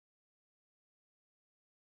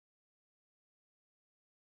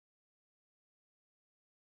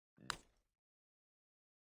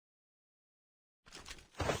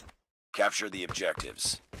Capture the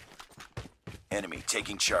objectives. Enemy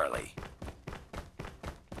taking Charlie.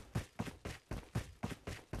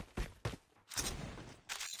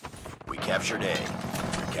 We captured A.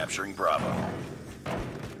 We're capturing Bravo.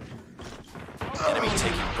 Enemy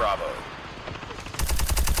taking Bravo.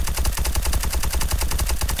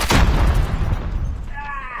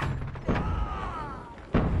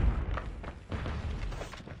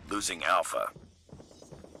 Losing Alpha.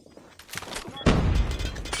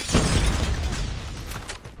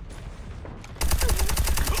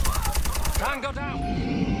 Tango down!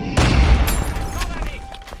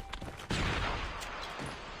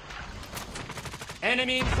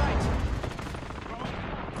 Enemy in sight!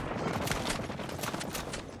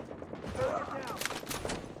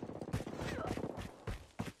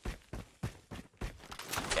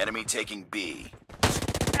 Enemy taking B.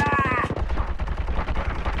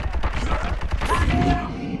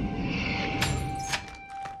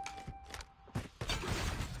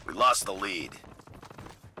 We lost the lead.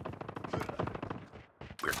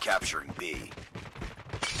 We're capturing B.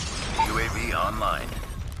 UAV online.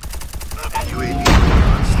 UAV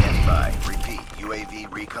recon standing by. Repeat,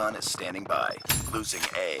 UAV recon is standing by. Losing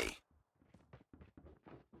A.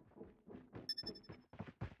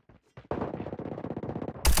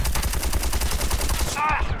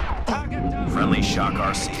 Friendly Shock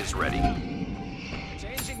RC is ready.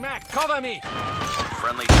 Changing Mac, cover me!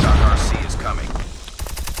 Friendly Shock RC is coming.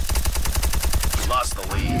 We lost the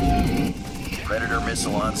lead. Predator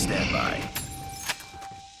missile on standby.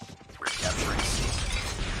 We're capturing C.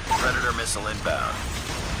 Predator missile inbound.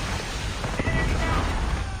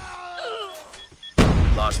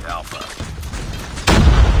 Lost Alpha.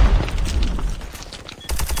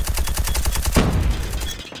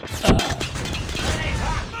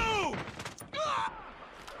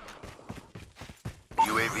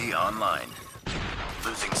 UAV online.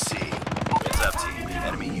 Losing C. Heads up, team.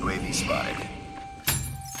 Enemy UAV spotted.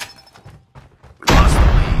 We lost the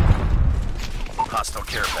lead. Hostile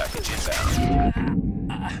care package inbound.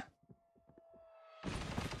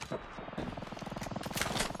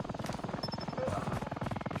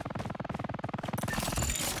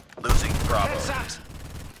 Losing Bravo.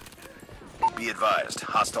 Be advised,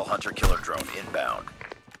 hostile hunter-killer drone inbound.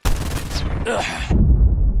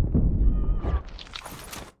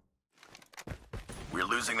 We're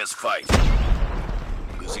losing this fight.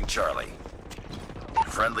 Losing Charlie.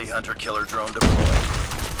 Friendly hunter-killer drone deployed.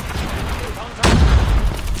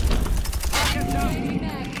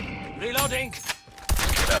 Reloading!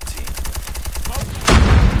 Get up, team.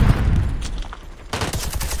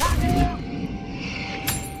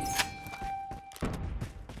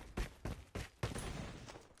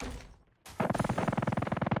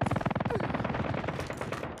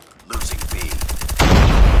 Losing B.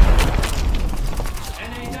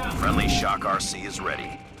 Friendly Shock RC is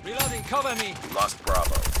ready. Reloading, cover me! We lost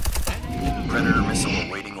Bravo. Predator missile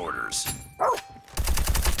awaiting orders.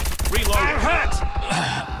 Reload! I'm hurt!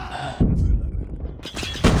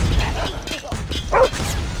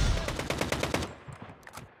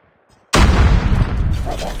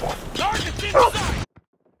 Target's inside!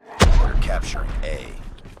 We're capturing A.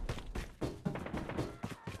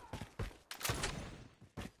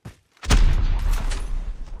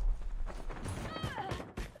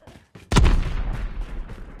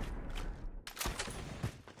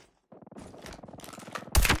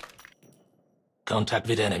 Contact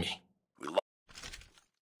with enemy.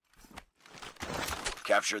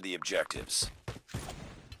 Capture the objectives.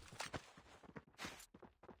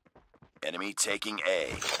 Enemy taking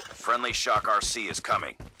A. Friendly Shock RC is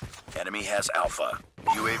coming. Enemy has Alpha.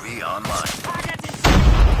 UAV online.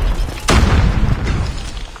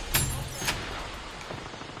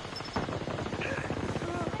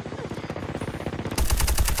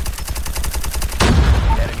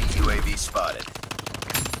 Enemy UAV spotted.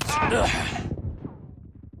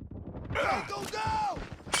 Go down!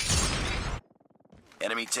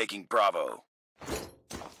 Enemy taking Bravo.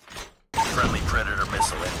 Friendly Predator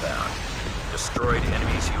missile inbound. Destroyed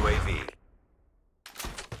enemy's UAV.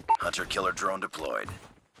 Hunter-killer drone deployed.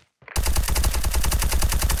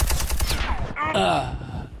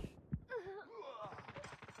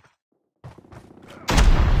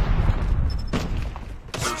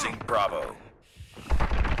 Losing Bravo.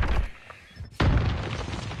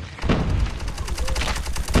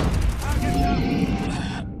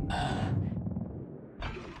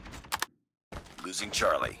 Losing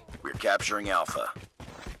Charlie. We're capturing Alpha.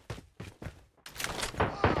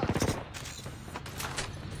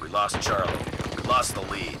 We lost Charlie. We lost the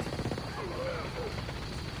lead.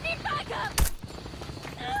 Need backup!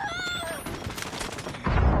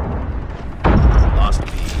 Lost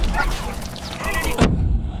B.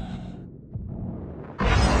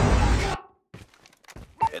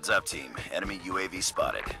 Heads up, team. Enemy UAV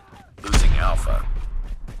spotted. Losing Alpha.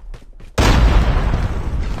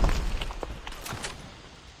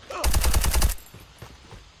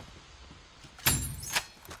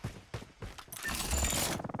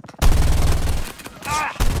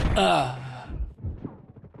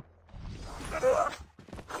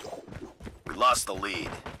 We lost the lead.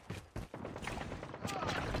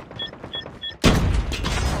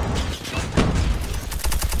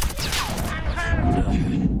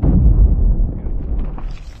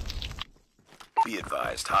 Be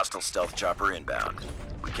advised, hostile stealth chopper inbound.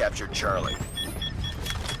 We captured Charlie.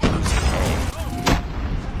 Losing A.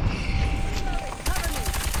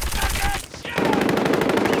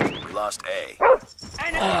 We lost A.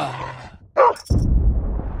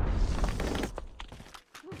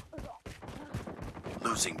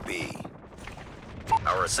 Losing B.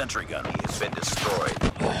 Our sentry gun has been destroyed.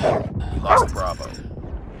 We lost Bravo.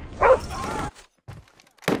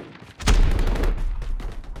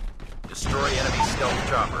 Destroy enemy stealth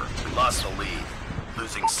chopper. We lost the lead.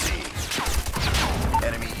 Losing C.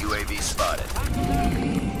 Enemy UAV spotted.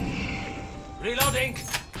 Reloading!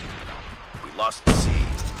 We lost C.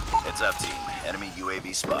 Heads up, team. Enemy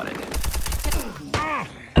UAV spotted.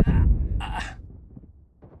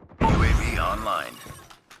 UAV online.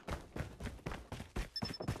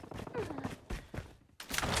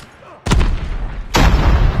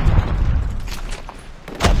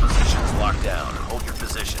 All positions locked down. Hold your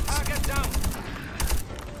positions. Target down!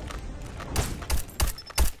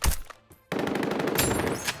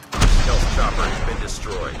 Stealth chopper has been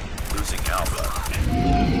destroyed. Losing Alpha.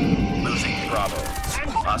 Losing Bravo.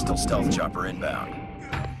 Hostile stealth chopper inbound.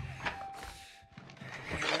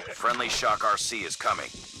 Friendly Shock RC is coming.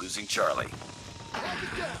 Losing Charlie.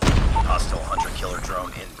 Hostile hunter-killer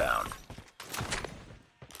drone inbound.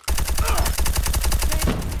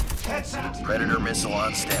 Predator missile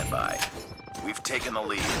on standby. We've taken the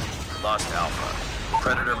lead. Lost Alpha.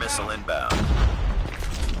 Predator missile inbound.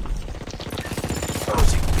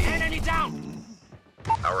 Losing B. Enemy down!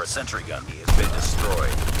 Our sentry gun has been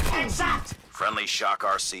destroyed. Exact! Friendly Shock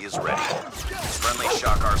RC is ready. Friendly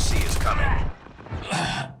Shock RC is coming.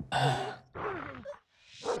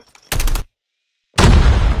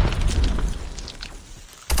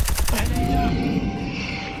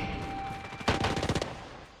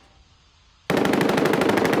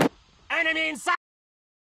 Enemy inside!